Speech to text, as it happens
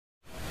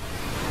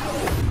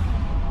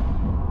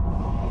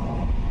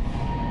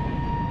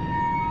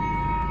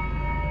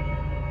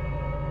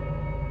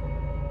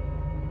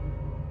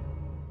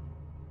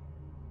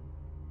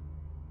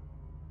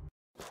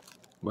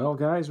Well,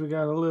 guys, we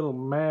got a little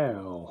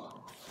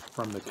mail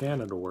from the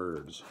Canada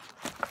Words,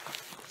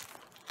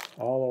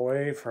 all the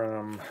way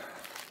from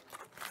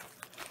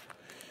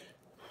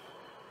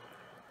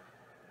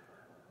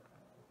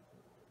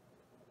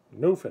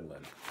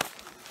Newfoundland.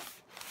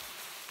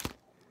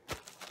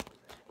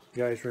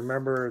 You guys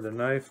remember the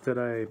knife that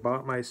I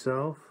bought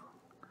myself?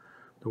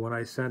 The one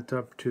I sent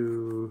up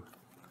to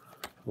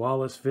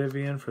Wallace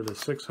Vivian for the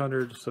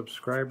 600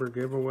 subscriber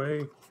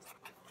giveaway?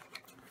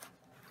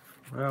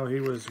 Well, he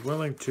was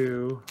willing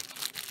to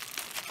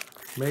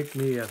make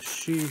me a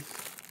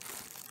sheath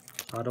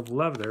out of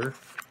leather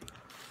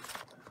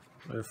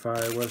if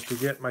I was to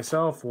get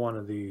myself one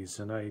of these,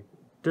 and I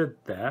did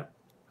that.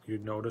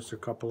 You'd notice a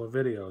couple of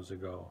videos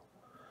ago.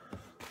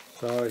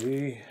 So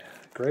he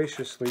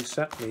graciously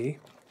sent me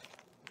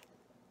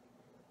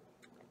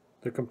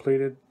the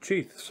completed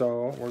sheath.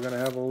 So we're going to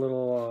have a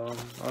little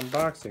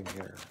unboxing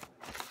here.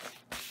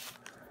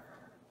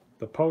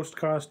 The post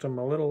cost him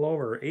a little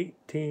over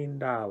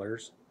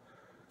 $18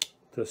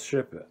 to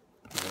ship it.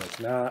 And it's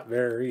not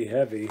very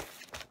heavy.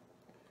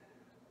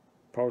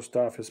 Post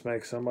office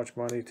makes so much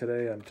money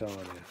today, I'm telling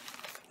you.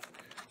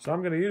 So I'm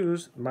going to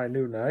use my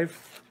new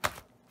knife,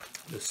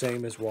 the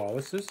same as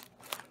Wallace's,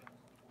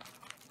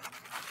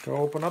 to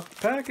open up the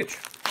package.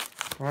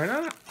 Why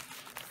not?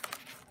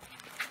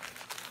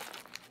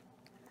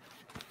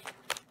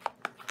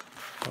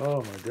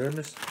 Oh my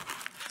goodness.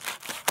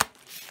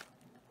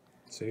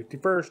 Safety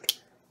first.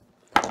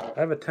 I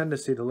have a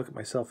tendency to look at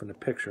myself in the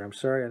picture. I'm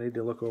sorry, I need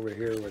to look over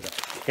here where the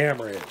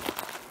camera is.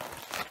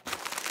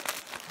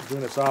 I'm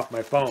doing this off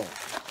my phone.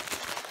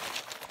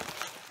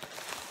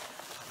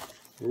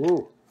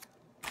 Ooh.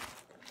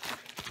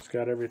 It's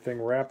got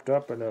everything wrapped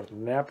up in a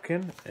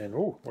napkin. And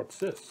ooh, what's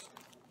this?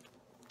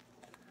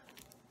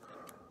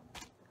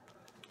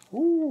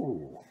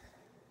 Ooh.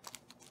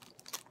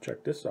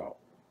 Check this out.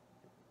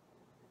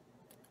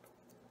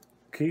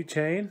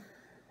 Keychain.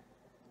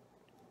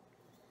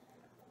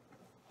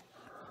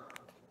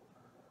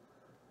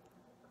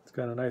 It's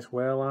got a nice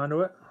whale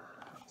onto it.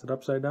 Is it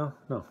upside down?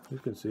 No, you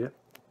can see it.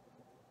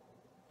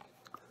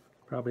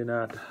 Probably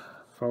not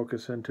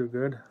focusing too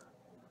good.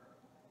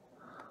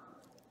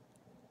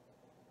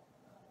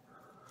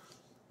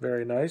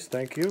 Very nice,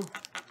 thank you.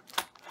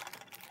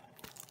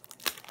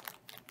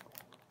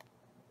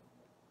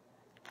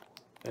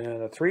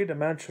 And a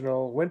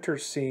three-dimensional winter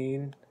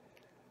scene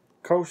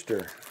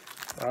coaster.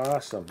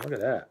 Awesome, look at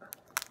that.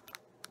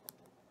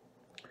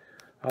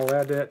 I'll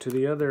add that to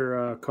the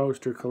other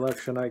coaster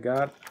collection I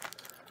got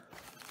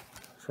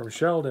from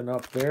Sheldon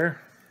up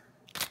there,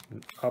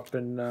 up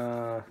in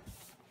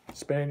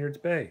Spaniards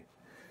Bay.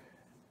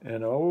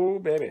 And oh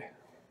baby,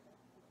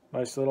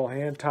 nice little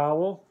hand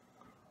towel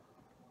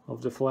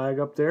of the flag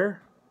up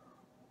there.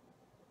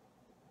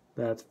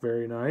 That's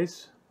very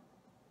nice.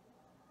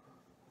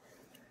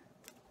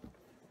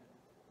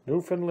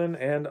 Newfoundland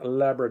and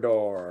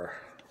Labrador.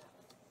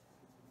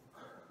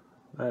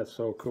 That's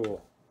so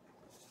cool.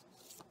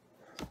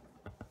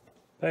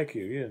 Thank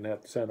you. You didn't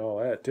have to send all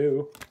that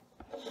too.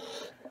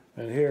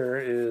 And here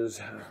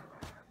is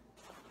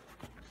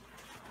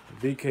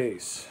the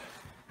case.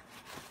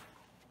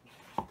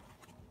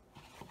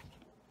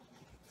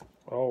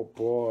 Oh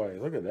boy,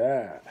 look at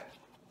that.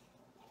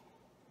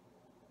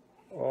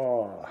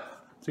 Oh,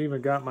 it's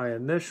even got my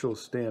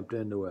initials stamped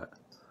into it.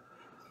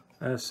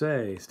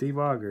 S.A. Steve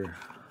Auger.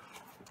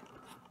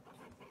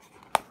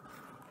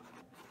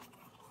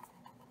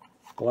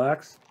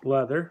 Black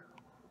leather.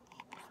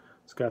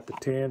 It's got the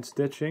tan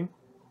stitching.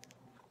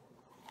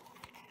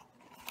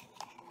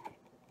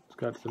 It's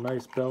got the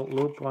nice belt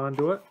loop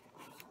onto it.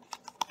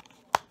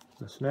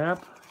 The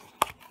snap.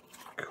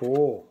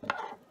 Cool.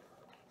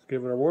 Let's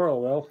give it a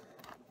whirl, Will.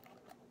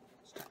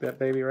 Stick that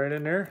baby right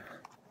in there.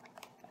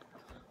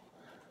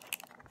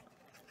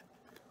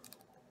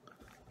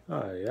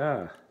 Oh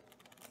yeah.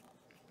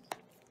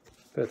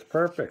 Fits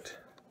perfect.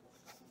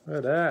 Look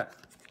at that.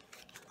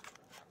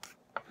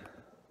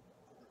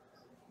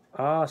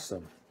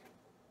 Awesome.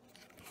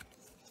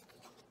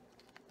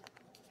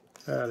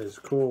 That is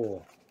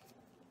cool.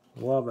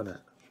 Loving it.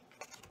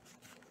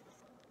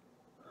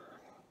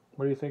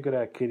 What do you think of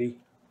that, kitty?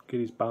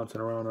 Kitty's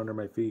bouncing around under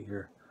my feet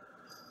here.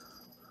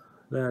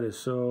 That is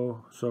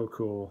so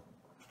cool.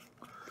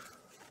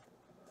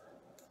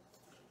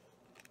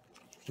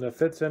 That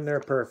fits in there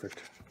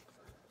perfect.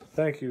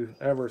 Thank you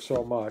ever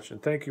so much.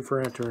 And thank you for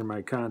entering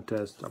my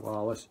contest,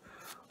 Wallace.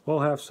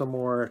 We'll have some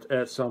more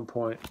at some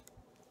point.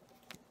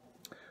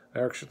 I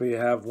actually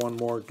have one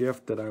more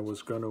gift that I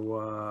was going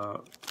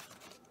to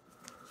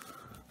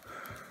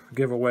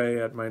give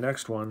away at my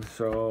next one,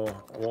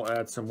 so we'll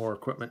add some more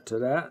equipment to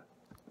that.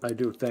 I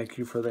do thank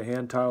you for the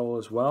hand towel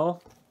as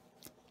well,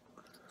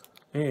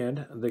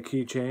 and the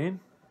keychain,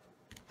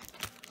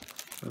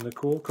 and the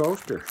cool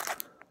coaster.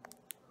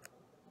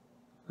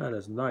 That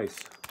is nice.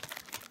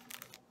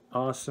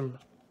 Awesome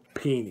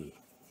peony.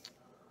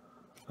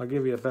 I'll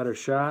give you a better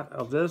shot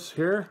of this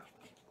here.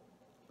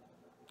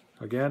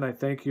 Again, I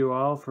thank you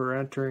all for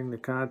entering the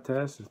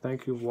contest, and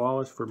thank you,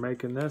 Wallace, for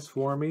making this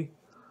for me.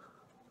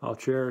 I'll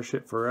cherish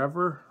it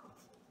forever.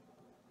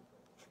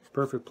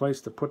 Perfect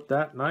place to put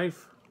that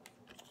knife.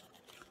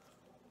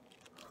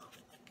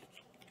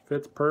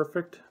 Fits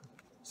perfect.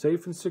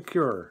 Safe and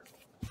secure.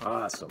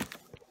 Awesome.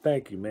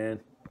 Thank you, man.